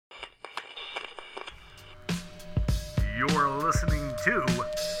You're listening to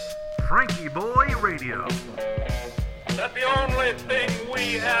FrankieBoi Radio. That the only thing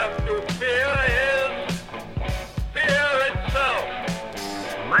we have to fear is fear itself.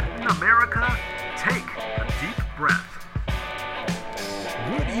 Letting America take a deep breath.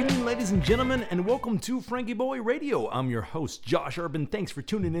 Good evening, ladies and gentlemen, and welcome to FrankieBoi Radio. I'm your host, Josh Urban. Thanks for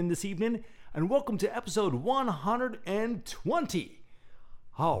tuning in this evening, and welcome to episode 120.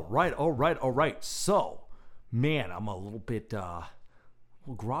 All right. So, man, I'm a little bit,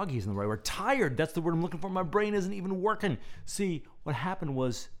 groggy isn't the right word. Tired, that's the word I'm looking for. My brain isn't even working. See, what happened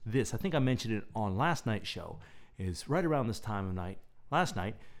was this. I think I mentioned it on last night's show. Is right around this time of night, last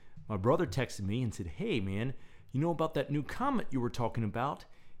night, my brother texted me and said, hey, man, you know about that new comet you were talking about?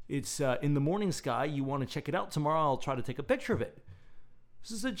 It's in the morning sky. You want to check it out tomorrow? I'll try to take a picture of it.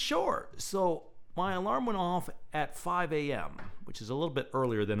 So I said, sure. So my alarm went off at 5 a.m., which is a little bit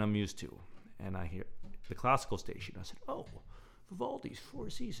earlier than I'm used to. And I hear the classical station. I said, oh, Vivaldi's Four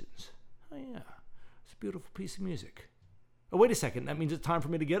Seasons. Oh, yeah. It's a beautiful piece of music. Oh, wait a second. That means it's time for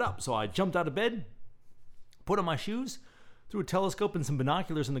me to get up. So I jumped out of bed, put on my shoes, threw a telescope and some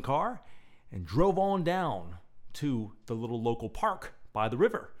binoculars in the car, and drove on down to the little local park by the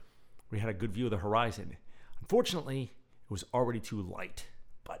river. We had a good view of the horizon. Unfortunately, it was already too light.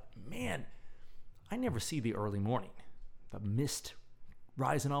 But man, I never see the early morning. The mist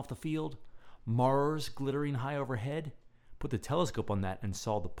rising off the field, Mars glittering high overhead. Put the telescope on that and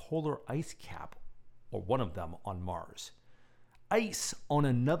saw the polar ice cap, or one of them, on Mars. Ice on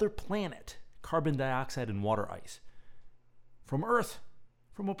another planet, carbon dioxide and water ice. From Earth,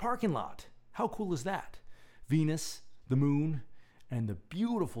 from a parking lot. How cool is that? Venus, the moon, and the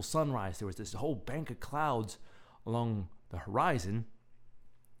beautiful sunrise. There was this whole bank of clouds along the horizon,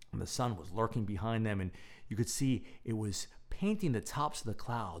 and the sun was lurking behind them, and you could see it was painting the tops of the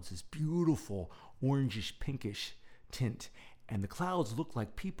clouds, this beautiful orangish, pinkish tint. And the clouds looked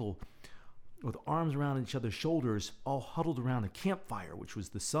like people with arms around each other's shoulders, all huddled around a campfire, which was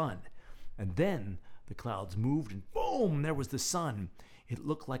the sun. And then the clouds moved, and boom, there was the sun. It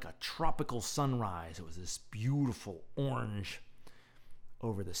looked like a tropical sunrise. It was this beautiful orange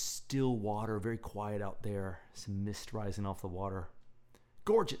over the still water, very quiet out there, some mist rising off the water.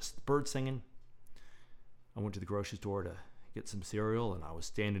 Gorgeous, the birds singing. I went to the grocery store to get some cereal, and I was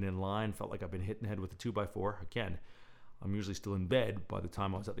standing in line, felt like I'd been hit in the head with a 2x4. Again, I'm usually still in bed by the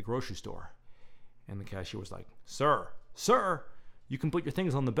time I was at the grocery store. And the cashier was like, Sir, you can put your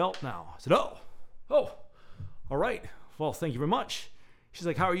things on the belt now. I said, oh, all right. Well, thank you very much. She's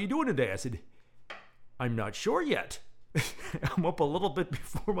like, how are you doing today? I said, I'm not sure yet. I'm up a little bit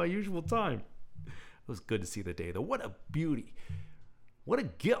before my usual time. It was good to see the day, though. What a beauty. What a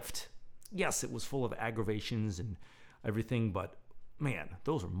gift. Yes, it was full of aggravations and everything, but man,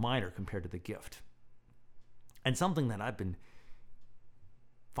 those are minor compared to the gift. And something that I've been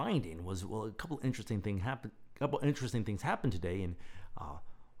finding was, a couple interesting things happened today, and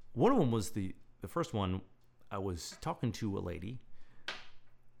one of them was the first one. I was talking to a lady,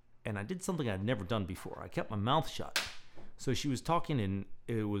 and I did something I'd never done before. I kept my mouth shut. So she was talking, and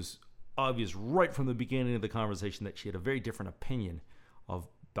it was obvious right from the beginning of the conversation that she had a very different opinion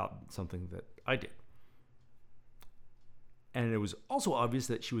about something that I did. And it was also obvious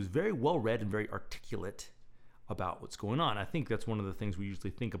that she was very well read and very articulate about what's going on. I think that's one of the things we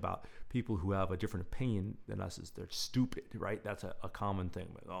usually think about people who have a different opinion than us, is they're stupid, right? That's a common thing.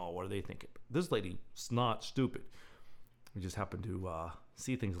 Oh, what are they thinking? This lady's not stupid. We just happen to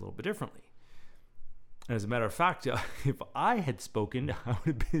see things a little bit differently. And as a matter of fact, if I had spoken, I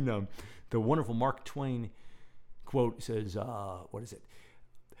would have been the wonderful Mark Twain quote says, what is it?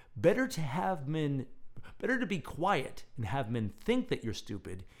 Better to be quiet and have men think that you're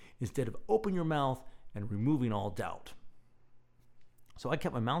stupid instead of open your mouth and removing all doubt. So I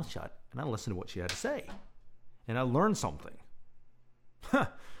kept my mouth shut and I listened to what she had to say. And I learned something.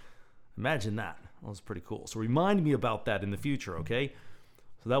 Imagine that. That was pretty cool. So remind me about that in the future, okay?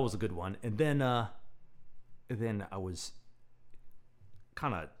 So that was a good one. And then I was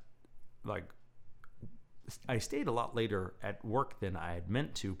kind of like, I stayed a lot later at work than I had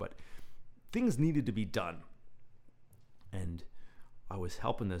meant to, but things needed to be done. And I was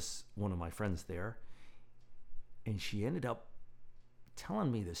helping one of my friends there, and she ended up telling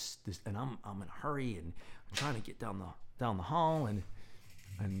me this, and I'm in a hurry, and I'm trying to get down the hall, and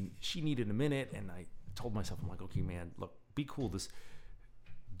she needed a minute, and I told myself, I'm like, okay, man, look, be cool.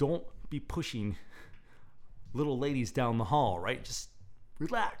 Don't be pushing little ladies down the hall, right? Just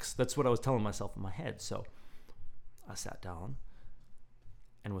relax. That's what I was telling myself in my head. So I sat down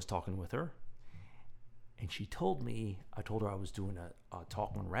and was talking with her, and she told me, I told her I was doing a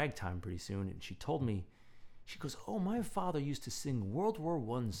talk on ragtime pretty soon, and she told me, She goes, "Oh, my father used to sing World War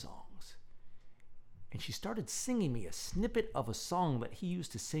I songs." And she started singing me a snippet of a song that he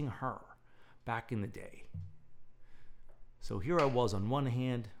used to sing her back in the day. So here I was on one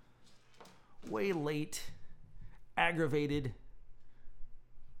hand, way late, aggravated,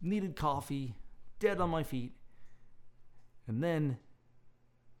 needed coffee, dead on my feet. And then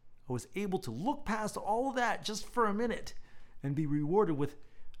I was able to look past all of that just for a minute and be rewarded with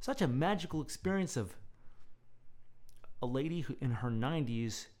such a magical experience of a lady who, in her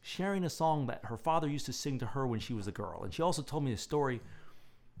 90s, sharing a song that her father used to sing to her when she was a girl. And she also told me a story.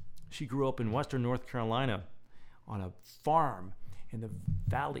 She grew up in western North Carolina on a farm in the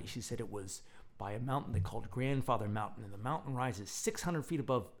valley. She said it was by a mountain they called Grandfather Mountain, and the mountain rises 600 feet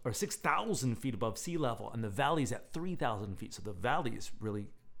above, or 6,000 feet above sea level, and the valley's at 3,000 feet. So the valley is really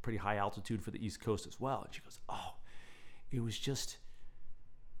pretty high altitude for the East Coast as well. And she goes, "Oh, it was just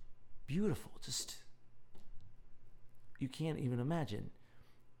beautiful. Just, you can't even imagine."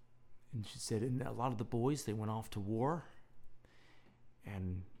 And she said, and a lot of the boys, they went off to war,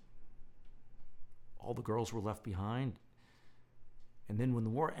 and all the girls were left behind. And then when the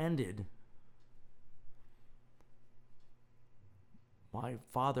war ended, my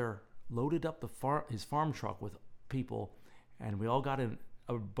father loaded up his farm truck with people, and we all got in,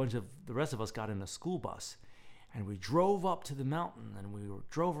 the rest of us got in a school bus, and we drove up to the mountain, and we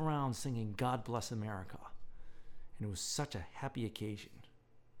drove around singing "God Bless America." And it was such a happy occasion.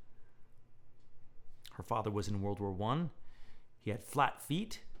 Her father was in World War I. He had flat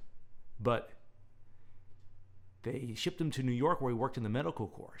feet, but they shipped him to New York where he worked in the medical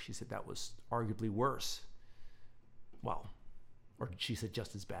corps. She said that was arguably worse. Well, or she said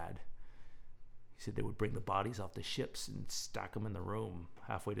just as bad. He said they would bring the bodies off the ships and stack them in the room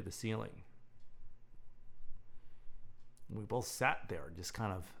halfway to the ceiling. And we both sat there in just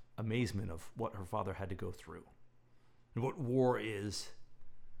kind of amazement of what her father had to go through and what war is,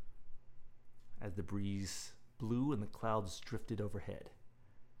 as the breeze blew and the clouds drifted overhead.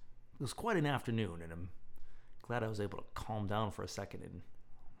 It was quite an afternoon, and I'm glad I was able to calm down for a second and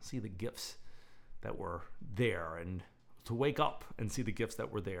see the gifts that were there, and to wake up and see the gifts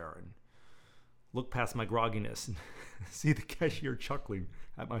that were there, and look past my grogginess and see the cashier chuckling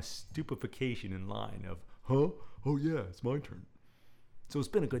at my stupefaction in line of, "Huh? Oh yeah, it's my turn." So it's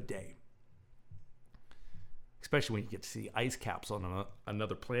been a good day. Especially when you get to see ice caps on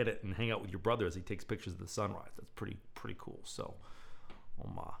another planet and hang out with your brother as he takes pictures of the sunrise. That's pretty cool. So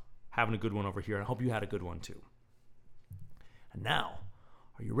I'm having a good one over here, and I hope you had a good one too. And now,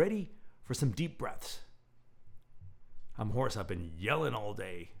 are you ready for some deep breaths? I'm hoarse. I've been yelling all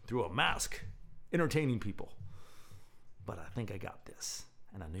day through a mask, entertaining people. But I think I got this,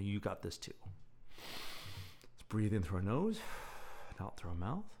 and I know you got this too. Let's breathe in through our nose and out through our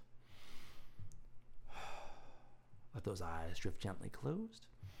mouth. Let those eyes drift gently closed.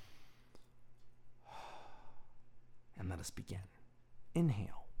 And let us begin.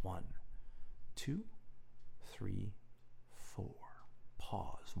 Inhale. 1, 2, 3, 4.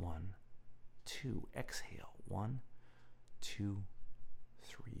 Pause. 1, 2. Exhale. 1, 2,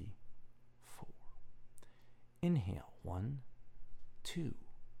 3, 4. Inhale. 1, 2,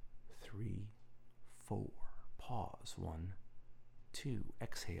 3, 4. Pause. 1, 2.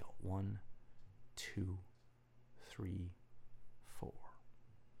 Exhale. 1, 2, 3, 4.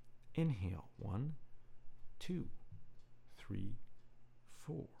 Inhale. 1, 2, 3,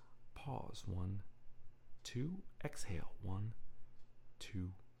 4. Pause. 1, 2. Exhale. 1,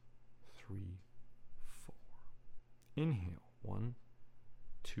 2, 3, 4. Inhale. 1,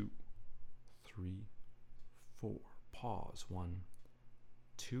 2, 3, 4. Pause. 1,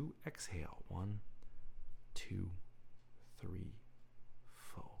 2. Exhale. 1, 2, 3,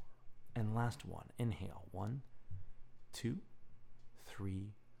 4. And last one. Inhale. 1, 2,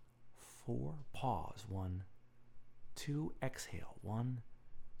 3, 4. Pause. 1, 2. Exhale. 1,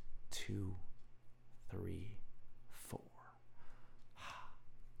 2, 3, 4.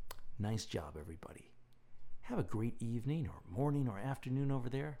 Nice job, everybody. Have a great evening or morning or afternoon over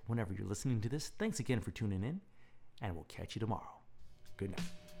there, whenever you're listening to this. Thanks again for tuning in, and we'll catch you tomorrow. Good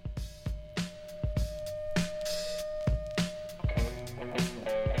night.